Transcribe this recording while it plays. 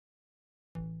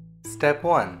Step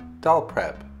 1. Doll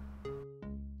Prep.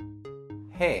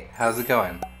 Hey, how's it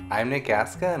going? I'm Nick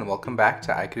Gaska and welcome back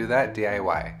to I Could Do That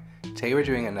DIY. Today we're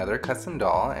doing another custom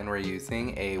doll and we're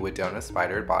using a WYDONA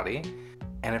spider body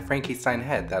and a FRANKIE STEIN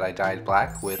head that I dyed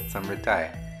black with some red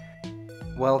dye.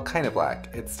 Well, kind of black.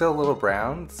 It's still a little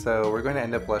brown, so we're going to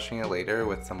end up blushing it later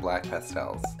with some black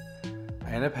pastels. I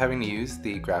end up having to use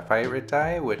the graphite red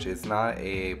dye, which is not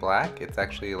a black, it's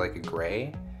actually like a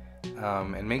gray.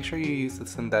 And make sure you use the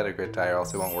synthetic red dye or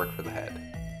else it won't work for the head.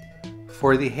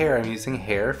 For the hair, I'm using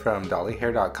hair from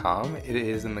dollyhair.com. It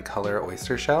is in the color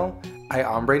oyster shell. I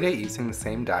ombre it using the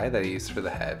same dye that I used for the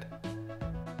head.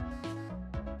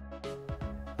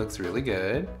 Looks really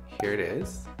good. Here it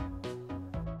is.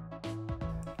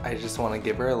 I just want to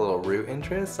give her a little root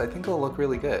interest. I think it'll look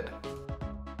really good.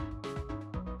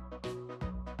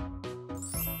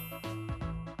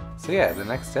 So yeah, the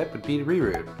next step would be to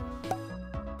reroot.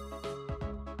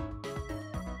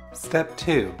 Step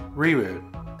 2. Reroot.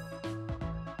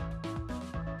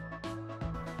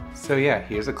 So yeah,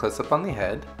 here's a close-up on the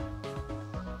head,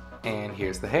 and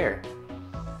here's the hair.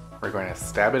 We're going to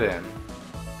stab it in.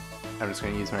 I'm just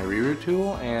going to use my reroot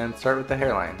tool and start with the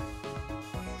hairline.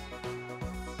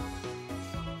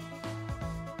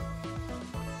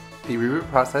 The reroot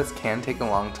process can take a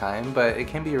long time, but it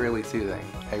can be really soothing.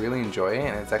 I really enjoy it,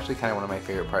 and it's actually kind of one of my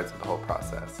favorite parts of the whole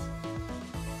process.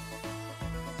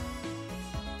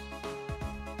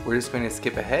 We're just going to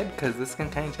skip ahead because this can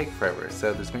kind of take forever,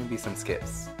 so there's going to be some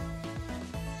skips.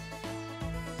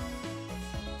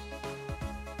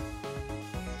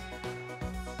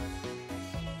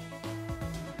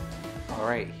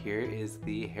 Alright, here is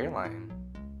the hairline.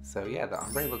 So yeah, the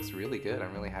ombre looks really good.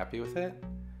 I'm really happy with it.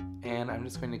 And I'm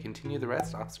just going to continue the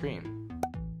rest off screen.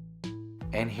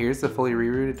 And here's the fully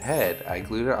rerooted head. I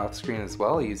glued it off screen as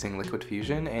well using liquid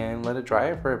fusion and let it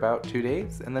dry for about 2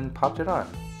 days and then popped it on.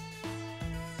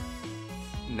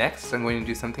 Next, I'm going to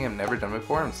do something I've never done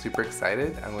before. I'm super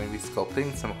excited. I'm going to be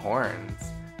sculpting some horns.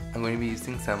 I'm going to be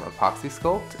using some epoxy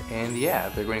sculpt, and yeah,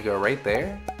 they're going to go right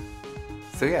there.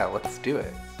 So yeah, let's do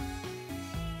it.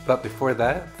 But before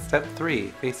that, step 3,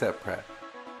 face up prep.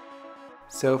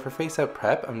 So for face up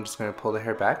prep, I'm just going to pull the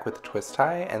hair back with a twist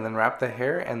tie and then wrap the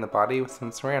hair and the body with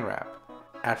some saran wrap.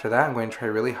 After that, I'm going to try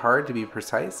really hard to be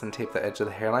precise and tape the edge of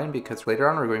the hairline because later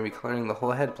on we're going to be coloring the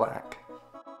whole head black.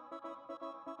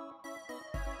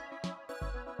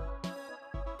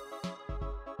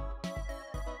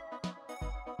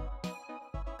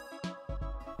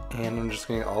 And I'm just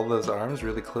getting all those arms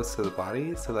really close to the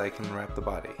body so that I can wrap the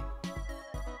body.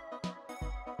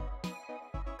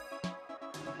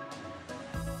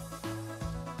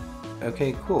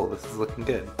 Okay, cool, this is looking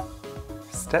good.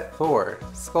 Step 4,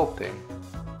 sculpting.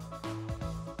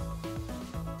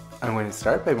 I'm going to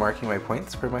start by marking my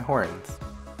points for my horns.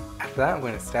 After that, I'm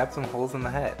going to stab some holes in the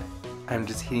head. I'm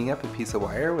just heating up a piece of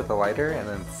wire with a lighter and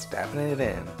then stabbing it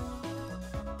in.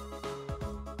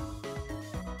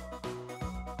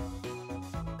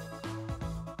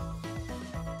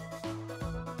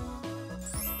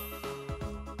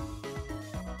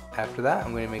 After that,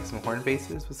 I'm going to make some horn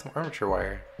bases with some armature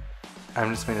wire.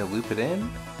 I'm just going to loop it in,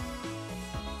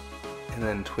 and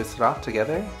then twist it off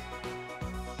together,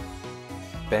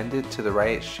 bend it to the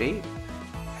right shape,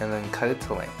 and then cut it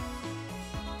to length.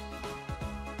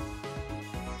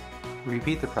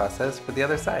 Repeat the process for the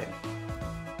other side.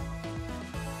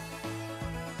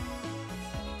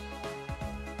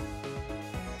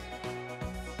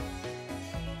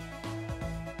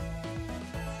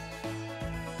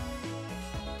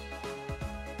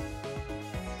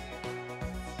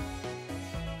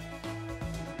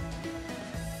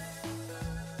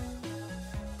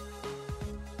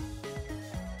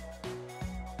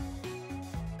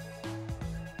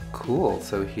 Cool,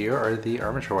 so here are the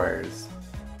armature wires.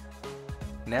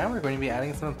 Now we're going to be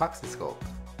adding some epoxy sculpt.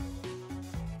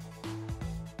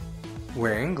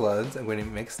 Wearing gloves, I'm going to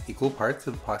mix equal parts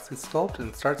of epoxy sculpt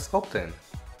and start sculpting.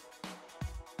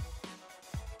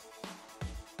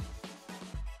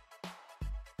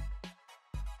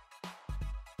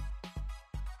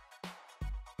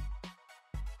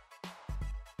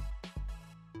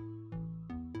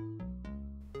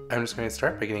 I'm just going to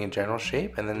start by getting a general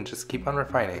shape and then just keep on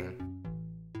refining.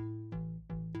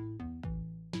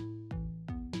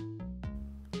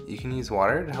 You can use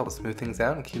water to help smooth things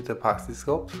out and keep the epoxy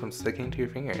sculpt from sticking to your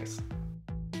fingers.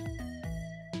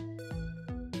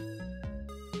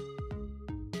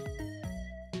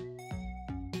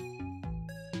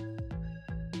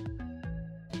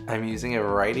 I'm using a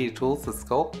variety of tools to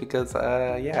sculpt because,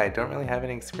 yeah, I don't really have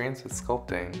any experience with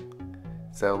sculpting.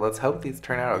 So let's hope these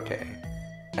turn out okay.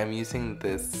 I'm using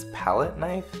this palette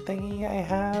knife thingy I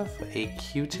have, a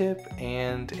Q-tip,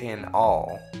 and an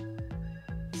awl.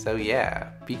 So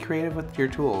yeah, be creative with your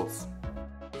tools.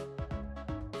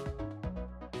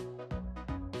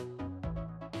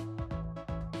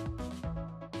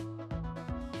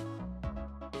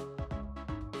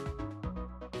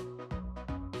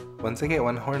 Once I get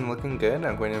one horn looking good,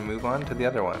 I'm going to move on to the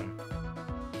other one.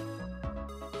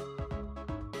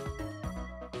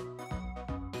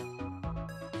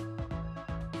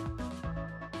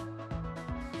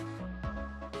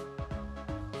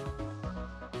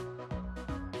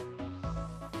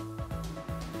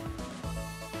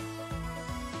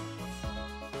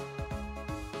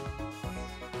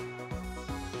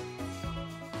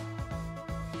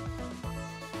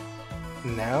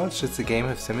 Now it's just a game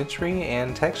of symmetry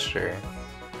and texture.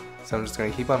 So I'm just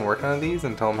going to keep on working on these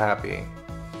until I'm happy.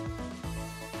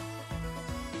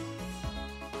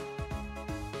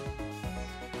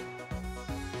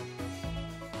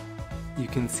 You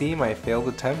can see my failed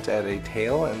attempt at a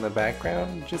tail in the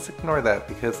background. Just ignore that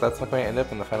because that's not going to end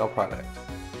up in the final product.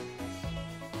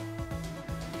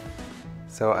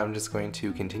 So I'm just going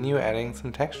to continue adding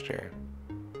some texture.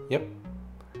 Yep,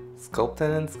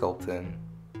 sculpting and sculpting.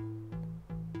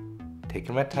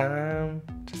 Taking my time,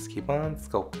 just keep on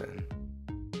sculpting.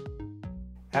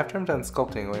 After I'm done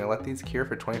sculpting, I'm going to let these cure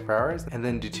for 24 hours and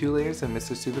then do 2 layers of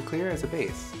Mr. Super Clear as a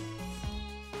base.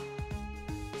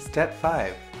 Step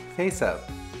 5, face up.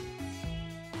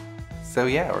 So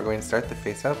yeah, we're going to start the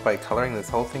face up by coloring this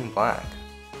whole thing black.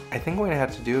 I think we're going to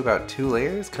have to do about 2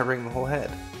 layers covering the whole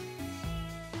head.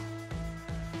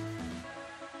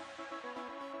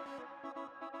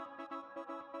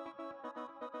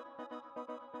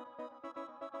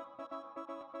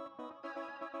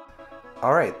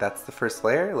 Alright, that's the first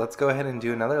layer. Let's go ahead and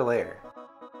do another layer.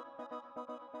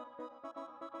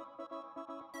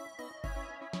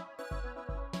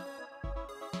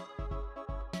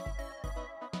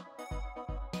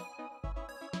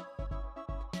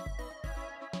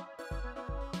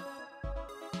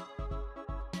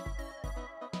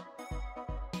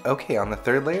 Okay, on the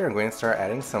third layer I'm going to start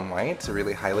adding some white to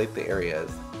really highlight the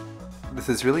areas. This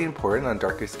is really important on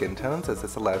darker skin tones as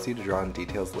this allows you to draw in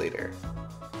details later.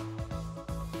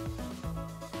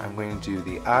 I'm going to do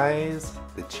the eyes,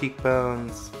 the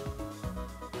cheekbones,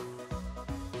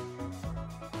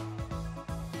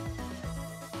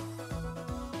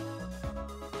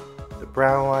 the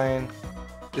brow line,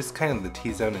 just kind of the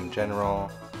T-zone in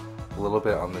general, a little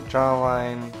bit on the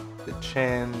jawline, the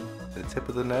chin, the tip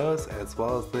of the nose, as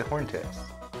well as the horn tips.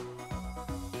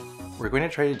 We're going to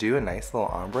try to do a nice little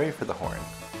ombre for the horn.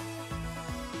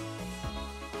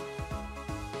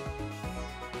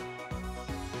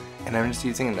 And I'm just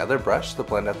using another brush to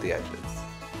blend out the edges.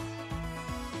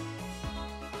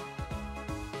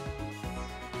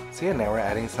 So yeah, now we're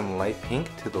adding some light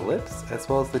pink to the lips as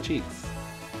well as the cheeks.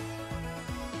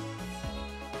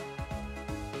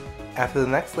 After the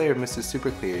next layer of Mr. Super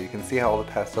Clear, you can see how all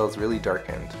the pastels really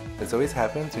darkened. This always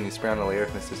happens when you spray on a layer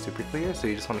of Mr. Super Clear, so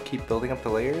you just want to keep building up the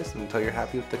layers until you're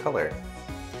happy with the color.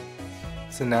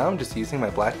 So now I'm just using my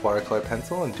black watercolor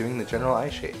pencil and doing the general eye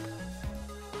shape.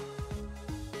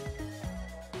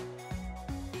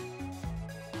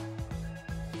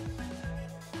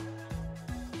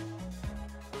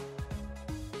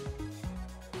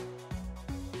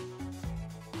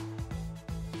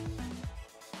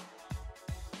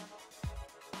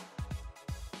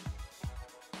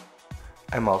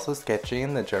 I'm also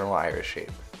sketching the general iris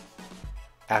shape.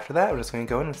 After that, I'm just going to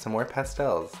go in with some more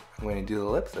pastels. I'm going to do the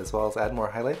lips as well as add more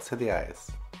highlights to the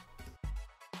eyes.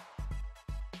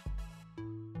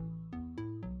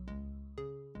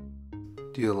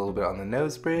 Do a little bit on the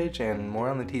nose bridge and more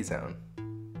on the T-zone.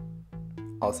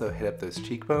 Also hit up those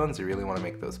cheekbones, you really want to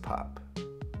make those pop.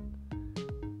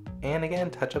 And again,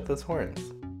 touch up those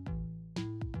horns.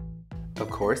 Of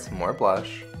course, more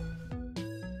blush.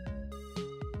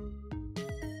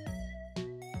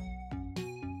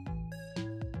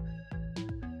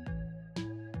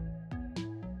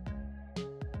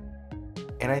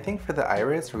 And I think for the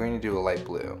iris, we're going to do a light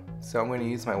blue. So I'm going to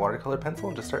use my watercolor pencil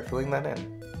and just start filling that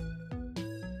in.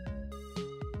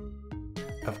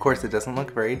 Of course, it doesn't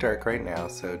look very dark right now,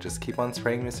 so just keep on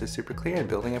spraying Mr. Super Clear and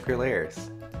building up your layers.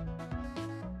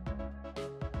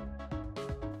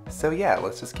 So yeah,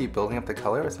 let's just keep building up the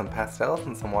color with some pastels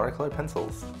and some watercolor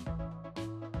pencils.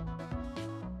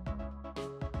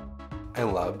 I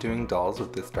love doing dolls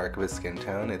with this dark of a skin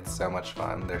tone, it's so much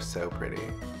fun, they're so pretty.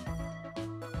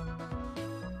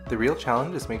 The real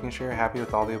challenge is making sure you're happy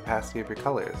with all the opacity of your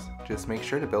colors. Just make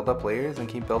sure to build up layers and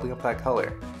keep building up that color.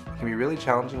 It can be really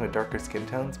challenging with darker skin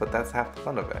tones, but that's half the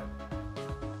fun of it.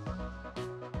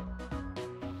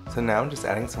 So now I'm just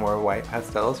adding some more white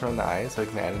pastels around the eyes so I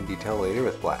can add in detail later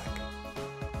with black.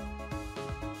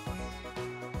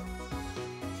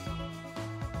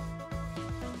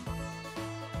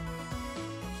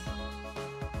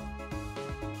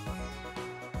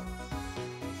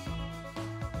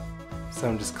 So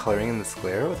I'm just coloring in the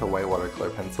sclera with a white watercolor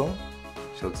pencil.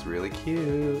 She looks really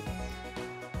cute.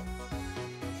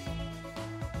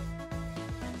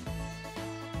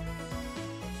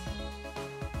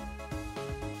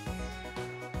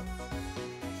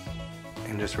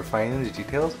 And just refining the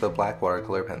details with a black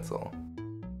watercolor pencil.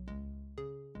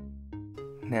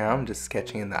 Now I'm just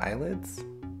sketching in the eyelids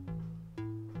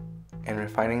and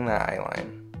refining that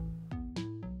eyeline.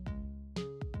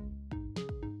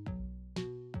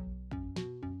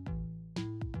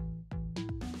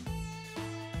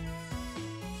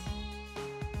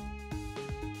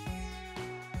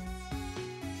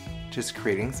 Just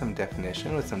creating some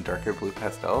definition with some darker blue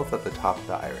pastels at the top of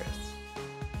the iris.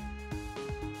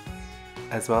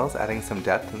 As well as adding some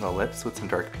depth in the lips with some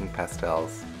dark pink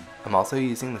pastels. I'm also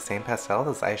using the same pastel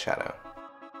as eyeshadow.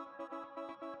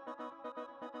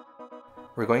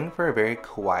 We're going for a very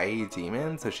kawaii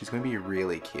demon, so she's going to be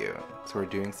really cute. So we're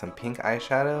doing some pink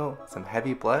eyeshadow, some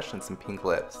heavy blush, and some pink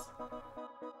lips.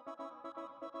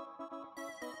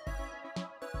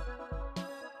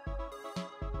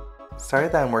 Sorry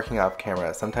that I'm working off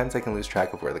camera, sometimes I can lose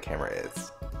track of where the camera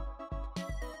is.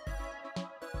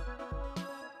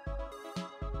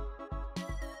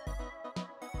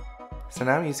 So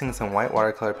now I'm using some white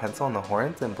watercolor pencil on the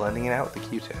horns and blending it out with a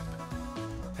Q-tip.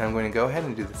 And I'm going to go ahead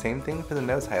and do the same thing for the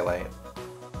nose highlight.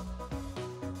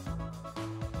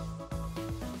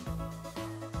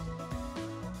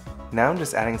 Now I'm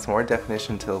just adding some more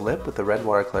definition to the lip with the red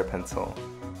watercolor pencil.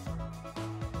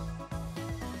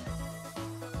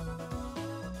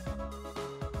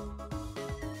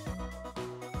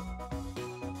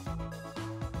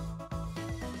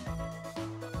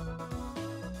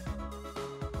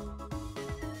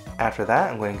 After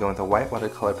that, I'm going to go with a white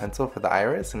watercolor pencil for the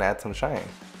iris and add some shine.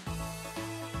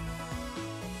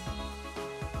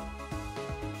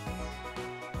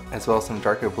 As well as some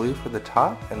darker blue for the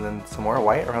top, and then some more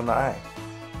white around the eye.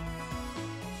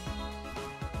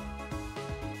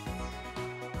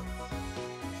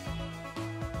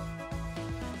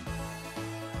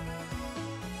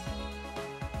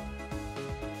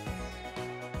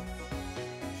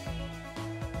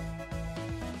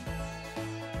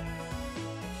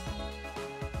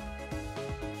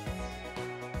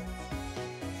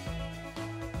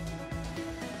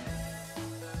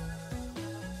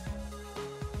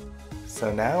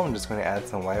 So now I'm just going to add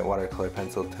some white watercolor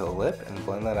pencil to the lip and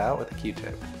blend that out with a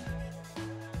Q-tip.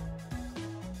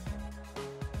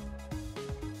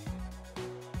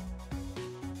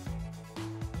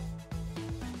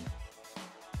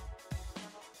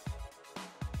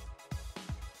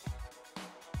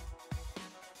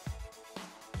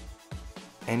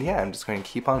 And yeah, I'm just going to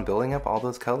keep on building up all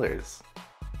those colors.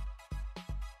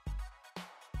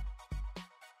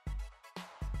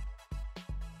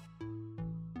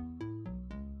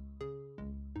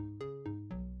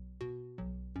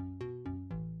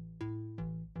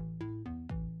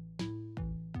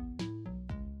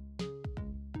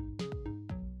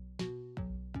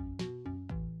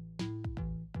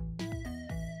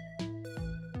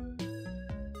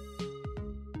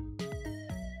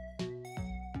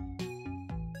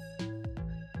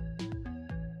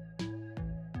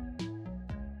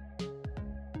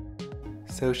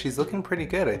 So she's looking pretty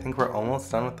good. I think we're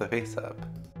almost done with the face up.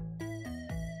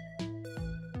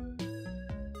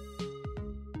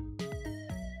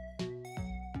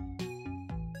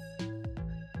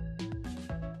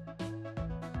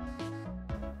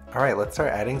 Alright, let's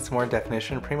start adding some more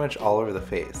definition pretty much all over the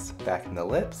face. Back in the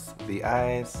lips, the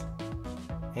eyes,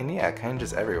 and yeah, kind of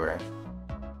just everywhere.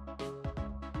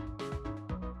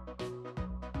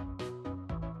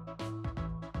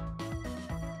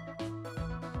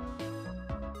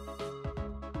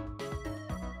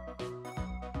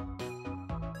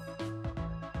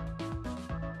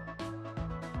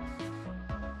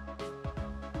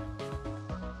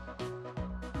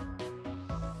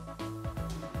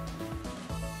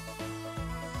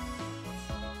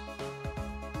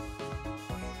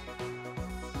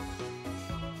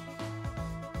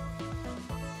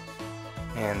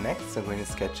 And next I'm going to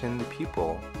sketch in the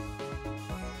pupil.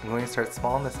 I'm going to start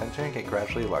small in the center and get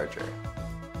gradually larger.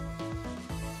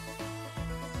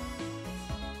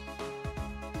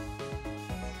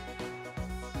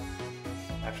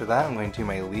 After that I'm going to do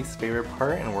my least favorite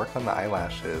part and work on the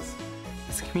eyelashes.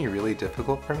 This can be really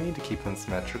difficult for me to keep them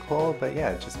symmetrical, but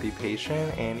yeah, just be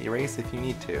patient and erase if you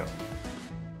need to.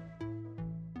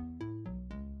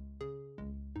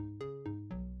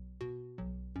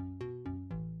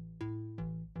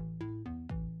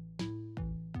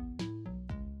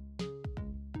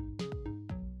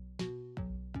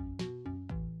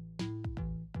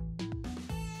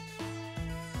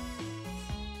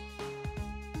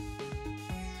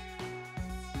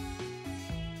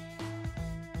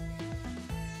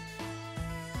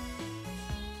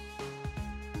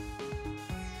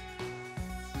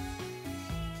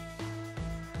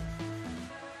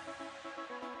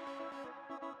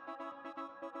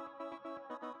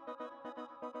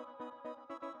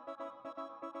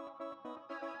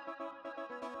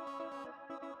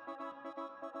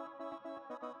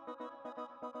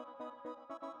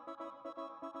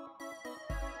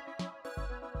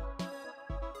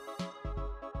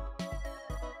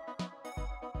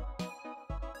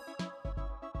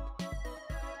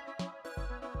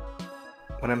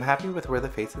 When I'm happy with where the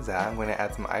face is at, I'm going to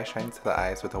add some eye shine to the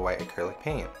eyes with a white acrylic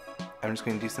paint. I'm just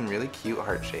going to do some really cute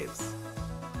heart shapes.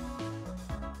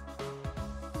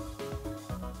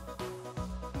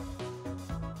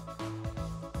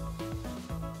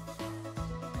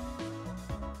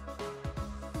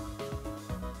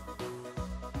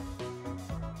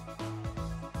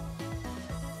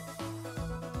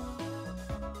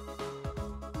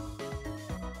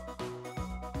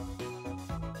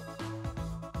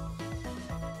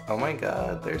 Oh my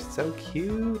god, they're so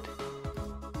cute!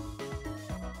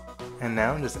 And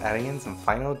now I'm just adding in some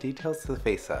final details to the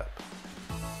face up.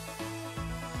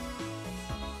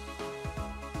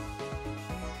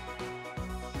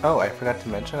 Oh, I forgot to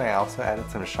mention I also added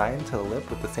some shine to the lip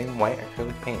with the same white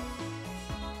acrylic paint.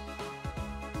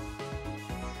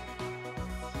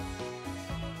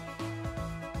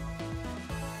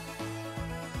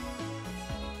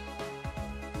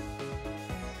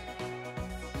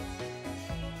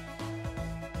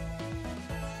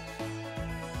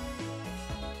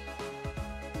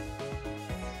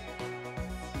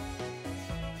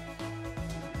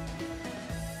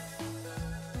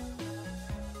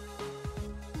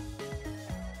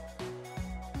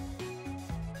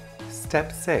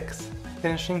 Step 6.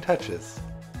 Finishing touches.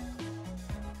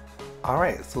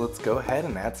 Alright, so let's go ahead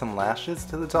and add some lashes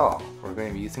to the doll. We're going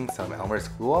to be using some ELMER'S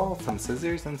glue wall, some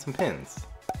scissors, and some pins.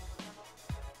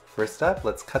 First up,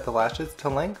 let's cut the lashes to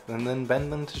length and then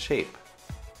bend them to shape.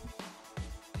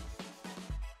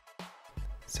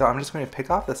 So I'm just going to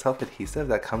pick off the self-adhesive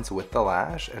that comes with the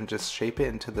lash and just shape it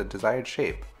into the desired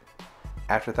shape.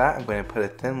 After that, I'm going to put a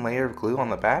thin layer of glue on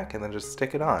the back and then just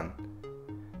stick it on.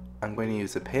 I'm going to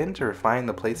use a pin to refine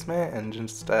the placement and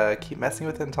just keep messing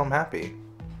with it until I'm happy.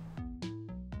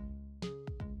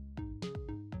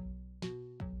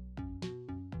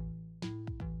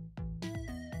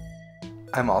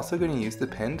 I'm also going to use the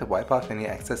pin to wipe off any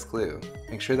excess glue.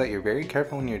 Make sure that you're very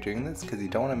careful when you're doing this because you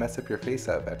don't want to mess up your face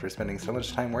up after spending so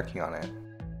much time working on it.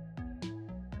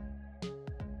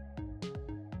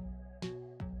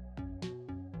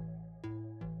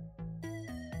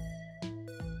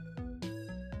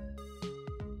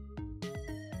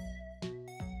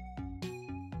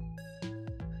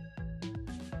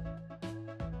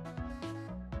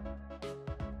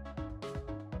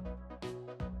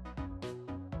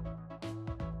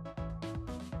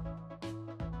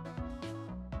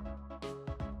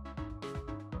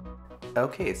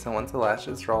 Okay, so once the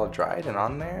lashes are all dried and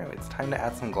on there, it's time to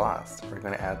add some gloss. We're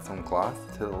going to add some gloss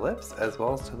to the lips as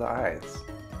well as to the eyes.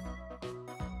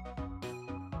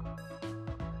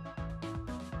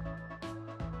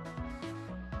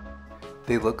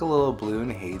 They look a little blue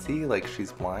and hazy, like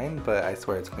she's blind, but I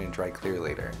swear it's going to dry clear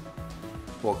later.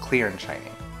 Well, clear and shiny.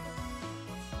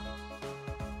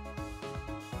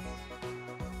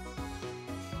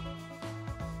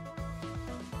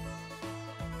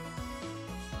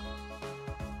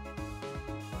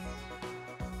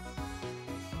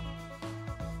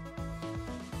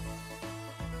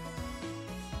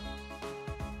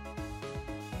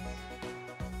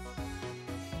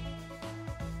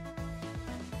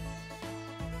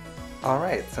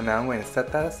 Alright, so now I'm going to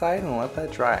set that aside and let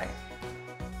that dry.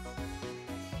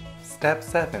 Step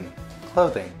 7.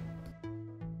 Clothing.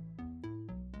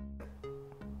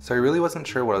 So I really wasn't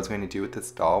sure what I was going to do with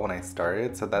this doll when I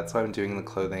started, so that's why I'm doing the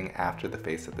clothing after the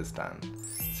face-up is done.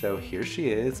 So here she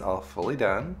is, all fully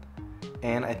done.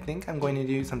 And I think I'm going to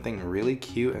do something really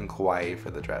cute and kawaii for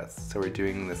the dress. So we're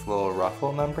doing this little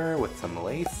ruffle number with some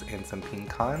lace and some pink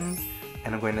cotton,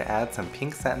 and I'm going to add some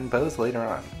pink satin bows later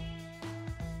on.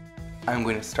 I'm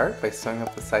going to start by sewing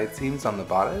up the side seams on the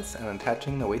bodice and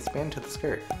attaching the waistband to the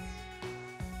skirt.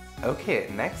 Okay,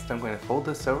 next I'm going to fold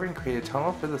this over and create a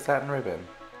tunnel for the satin ribbon.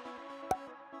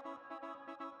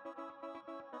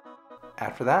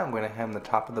 After that, I'm going to hem the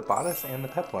top of the bodice and the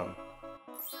peplum.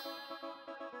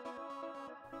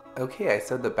 Okay, I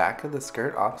sewed the back of the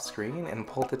skirt off screen and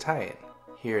pulled to tie it.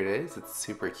 Here it is, it's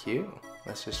super cute.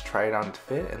 Let's just try it on to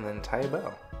fit and then tie a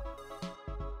bow.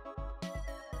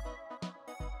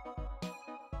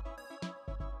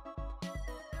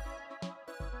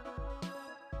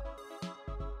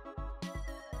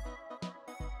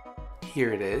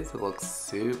 Here it is, it looks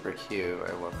super cute,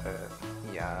 I love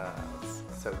it. Yes,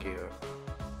 so cute.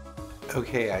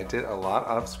 Okay, I did a lot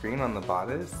off screen on the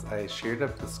bodice. I sheared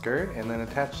up the skirt and then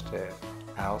attached it.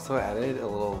 I also added a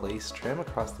little lace trim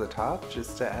across the top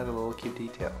just to add a little cute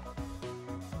detail.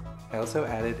 I also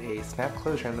added a snap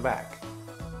closure in the back.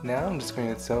 Now I'm just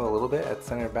going to sew a little bit at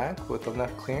center back with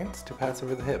enough clearance to pass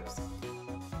over the hips.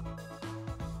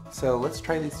 So let's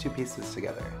try these two pieces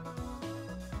together.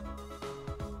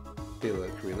 They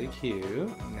look really cute.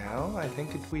 Now I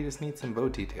think we just need some bow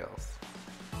details.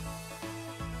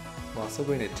 I'm also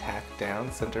going to tack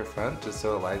down center front just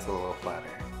so it lies a little flatter.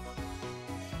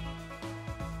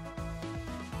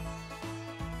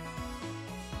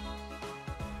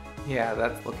 Yeah,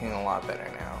 that's looking a lot better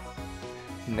now.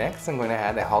 Next, I'm going to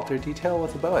add a halter detail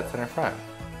with a bow at center front.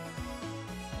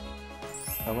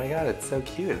 Oh my god, it's so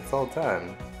cute, it's all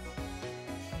done.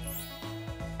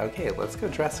 Okay, let's go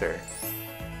dress her.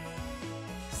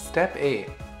 Step 8,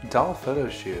 doll photo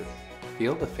shoot.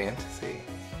 Feel the fantasy.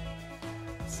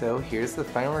 So here's the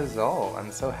final result.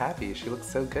 I'm so happy, she looks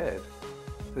so good.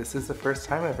 This is the first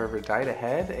time I've ever dyed a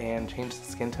head and changed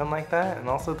the skin tone like that, and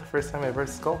also the first time I've ever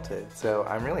sculpted, so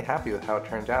I'm really happy with how it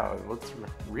turned out. It looks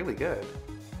really good.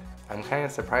 I'm kind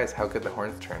of surprised how good the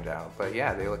horns turned out, but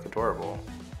yeah, they look adorable.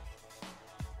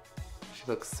 She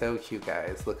looks so cute,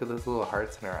 guys. Look at those little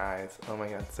hearts in her eyes. Oh my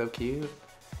god, so cute.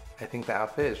 I think the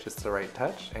outfit is just the right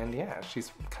touch, and yeah,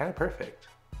 she's kind of perfect.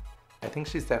 I think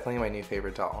she's definitely my new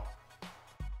favorite doll.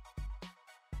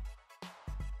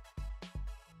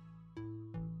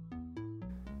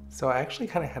 So I actually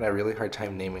kind of had a really hard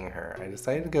time naming her. I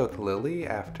decided to go with Lilly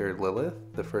after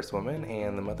Lilith, the first woman,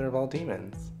 and the mother of all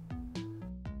demons.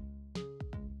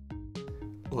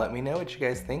 Let me know what you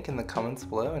guys think in the comments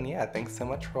below, and yeah, thanks so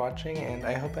much for watching, and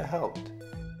I hope it helped.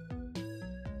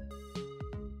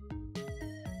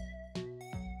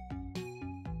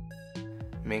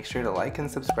 Make sure to like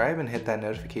and subscribe and hit that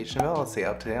notification bell to stay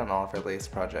up to date on all of our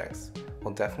latest projects.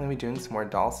 We'll definitely be doing some more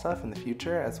doll stuff in the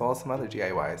future, as well as some other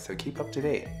DIYs, so keep up to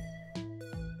date.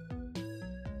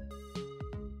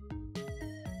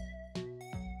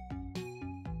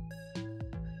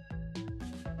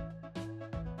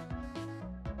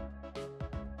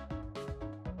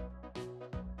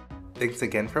 Thanks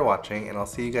again for watching, and I'll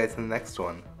see you guys in the next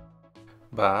one.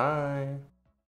 Bye!